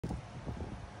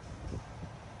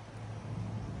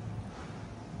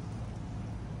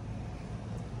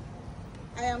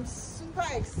I am super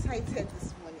excited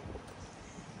this morning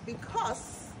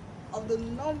because of the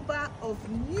number of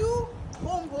new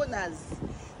homeowners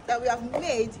that we have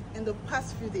made in the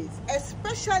past few days,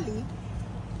 especially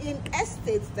in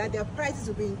estates that their prices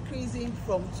will be increasing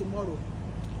from tomorrow.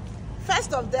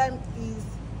 First of them is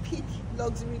Peak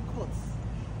Luxury Courts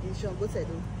in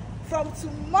Sango-Tedo. From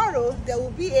tomorrow, there will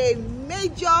be a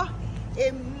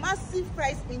massive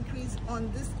price increase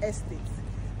on this estate.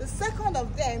 The second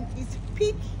of them is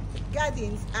Peak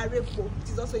Gardens Arepo, which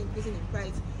is also increasing in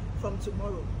price from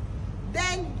tomorrow.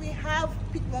 Then we have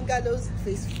Peak Bungalows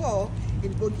Phase 4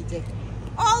 in Bogide.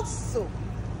 Also,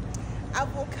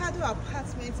 Avocado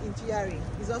Apartments in GRA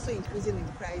is also increasing in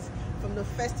price from the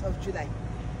 1st of July.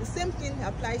 The same thing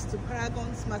applies to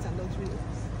Paragon Smart and Luxury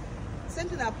Homes. Same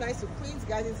thing applies to Queen's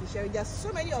Gardens in Sherry. There are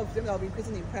so many of them that will be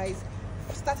increasing in price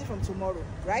starting from tomorrow,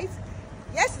 right?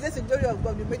 Yesterday, to the glory of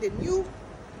God, we made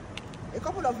a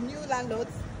couple of new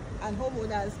landlords and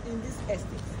homeowners in this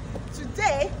estate.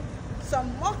 Today,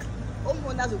 some mock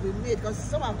homeowners will be made because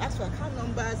some have asked for account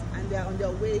numbers and they are on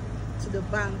their way to the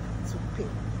bank to pay.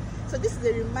 So this is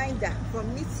a reminder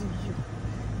from me to you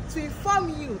to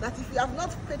inform you that if you have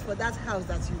not paid for that house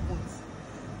that you want,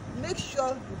 make sure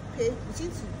you pay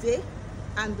between today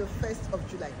and the 1st of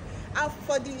July. And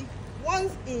for the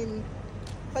ones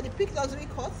for the Peak Luxury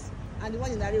Courts and the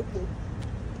one in Arepo,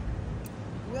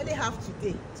 we only have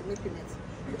today to make payments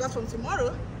because from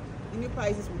tomorrow the new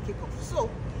prices will kick off. So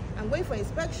I'm going for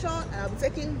inspection and I'll be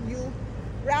taking you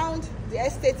round the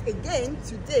estate again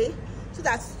today so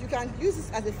that you can use this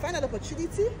as a final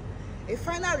opportunity, a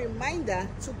final reminder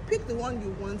to pick the one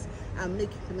you want and make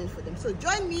payment for them. So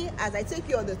join me as I take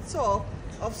you on the tour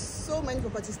of so many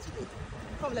properties today.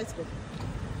 Come, let's go.